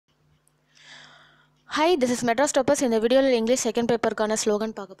Hi, this is Metro Stoppers. In the video English second paper கான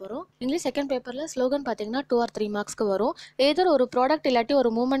slogan பார்க்க போகிறோம். English second பேப்பரில் slogan பார்த்தீங்கன்னா 2 or 3 மார்க்ஸ்க்கு வரும். ஏதோ ஒரு ப்ராடக்ட் இல்லாட்டி ஒரு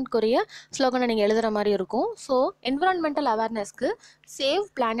மூமெண்ட்க்குரிய ஸ்லோகனை நீங்கள் எழுதுகிற மாதிரி இருக்கும். So environmental அவேர்னஸ்க்கு save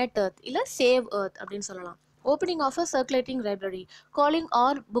planet earth இல்லை சேவ் எர்த் அப்படின்னு சொல்லலாம். Opening of a circulating library, calling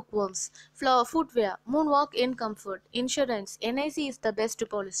all bookworms, footwear, moonwalk in comfort, insurance, NIC is the best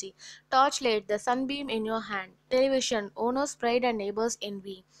policy, torchlight, the sunbeam in your hand, television, owner's pride and neighbor's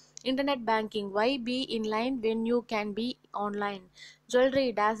envy, internet banking, why be in line when you can be online, jewelry,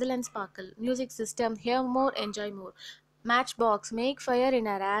 dazzle and sparkle, music system, hear more, enjoy more, matchbox, make fire in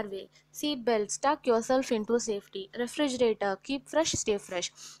a rare way, seat belt, tuck yourself into safety, refrigerator, keep fresh, stay fresh.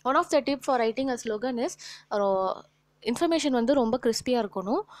 One of the tip for writing a slogan is information வந்து ரொம்ப கிறிஸ்பியாக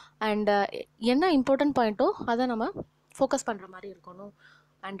இருக்கணும் and என்ன important பாயிண்ட்டோ அதை நம்ம focus பண்ணுற மாதிரி இருக்கணும்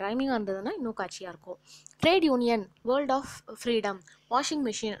அண்ட் ரைமிங்காக இருந்ததுன்னா இன்னும் காட்சியாக இருக்கும். Trade union, world of freedom, washing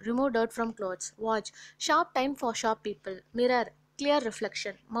machine, remove dirt from clothes, watch, sharp time for sharp people, mirror, clear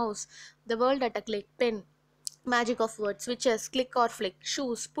reflection, mouse, the world at a click, pen, magic of words, switches, click or flick,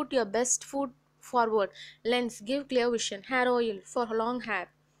 shoes, put your best foot forward, lens, give clear vision, hair oil for long hair.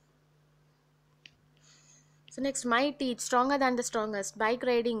 So next, my teeth, stronger than the strongest, bike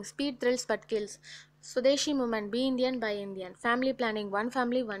riding, speed thrills but kills, Swadeshi movement, be Indian, by Indian, family planning, one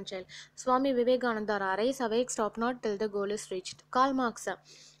family, one child, Swami Vivekananda, arise, awake, stop not till the goal is reached, Karl Marx,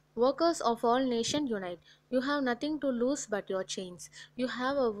 workers of all nations unite, you have nothing to lose but your chains, you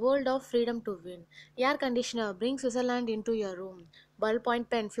have a world of freedom to win, air conditioner, bring Switzerland into your room, ballpoint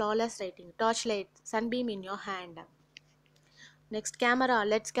pen, flawless writing, torchlight, sunbeam in your hand. Next, camera,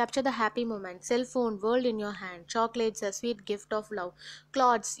 let's capture the happy moment. Cell phone, world in your hand. Chocolates, a sweet gift of love.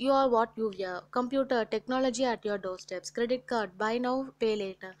 Clothes, you are what you wear. Computer, technology at your doorsteps. Credit card, buy now, pay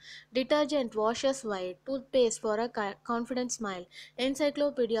later. Detergent, washes white. Toothpaste for a confident smile.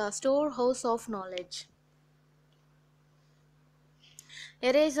 Encyclopedia, storehouse of knowledge.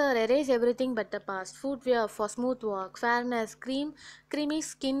 Eraser, erase everything but the past. Footwear for smooth walk. Fairness, creamy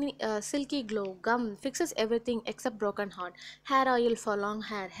skin, silky glow. Gum fixes everything except broken heart. Hair oil for long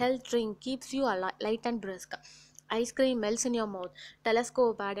hair. Health drink keeps you light and brisk. Ice cream melts in your mouth.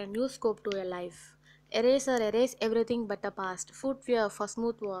 Telescope, add a new scope to your life. Eraser, erase everything but the past. Footwear for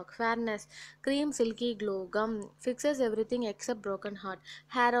smooth walk. Fairness, cream silky glow. Gum fixes everything except broken heart.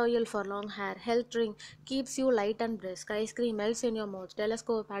 Hair oil for long hair. Health drink keeps you light and brisk. Ice cream melts in your mouth.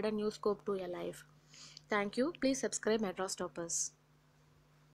 Telescope, add a new scope to your life. Thank you. Please subscribe Metro Stoppers.